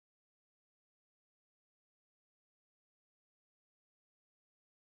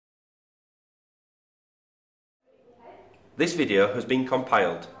This video has been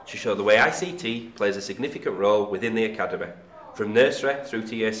compiled to show the way ICT plays a significant role within the Academy, from nursery through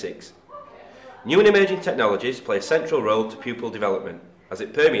to Year 6. New and emerging technologies play a central role to pupil development, as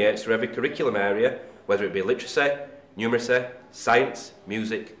it permeates through every curriculum area, whether it be literacy, numeracy, science,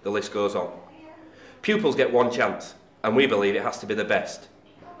 music, the list goes on. Pupils get one chance, and we believe it has to be the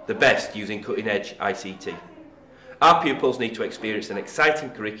best using cutting-edge ICT. Our pupils need to experience an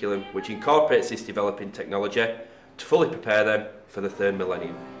exciting curriculum which incorporates this developing technology to fully prepare them for the third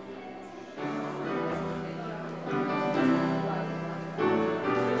millennium.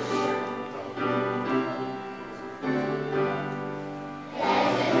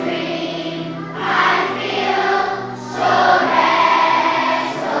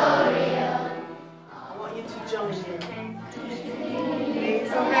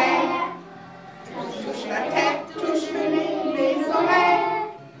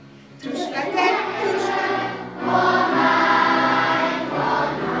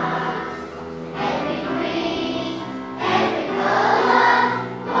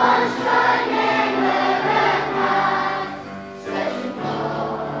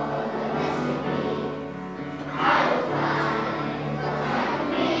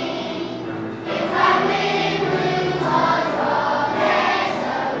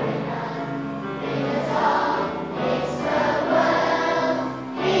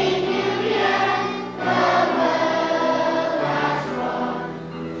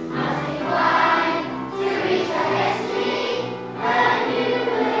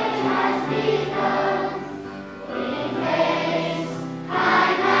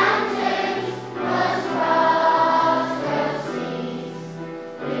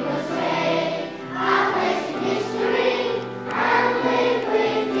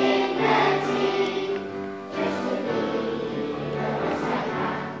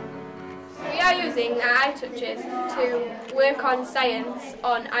 Using iTouches to work on science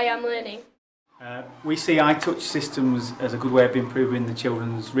on I Am Learning. We see iTouch systems as a good way of improving the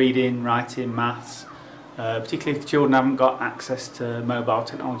children's reading, writing, maths, particularly if the children haven't got access to mobile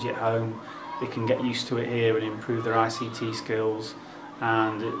technology at home. They can get used to it here and improve their ICT skills,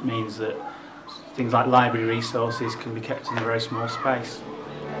 and it means that things like library resources can be kept in a very small space.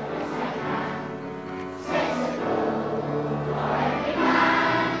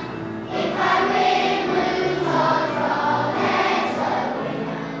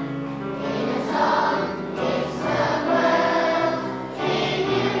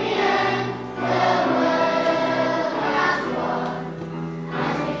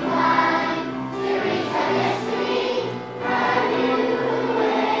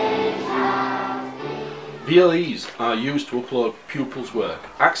 VLEs are used to upload pupils' work,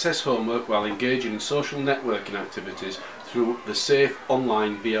 access homework while engaging in social networking activities through the safe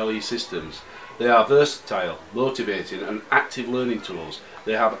online VLE systems. They are versatile, motivating and active learning tools.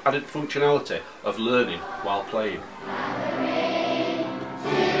 They have added functionality of learning while playing.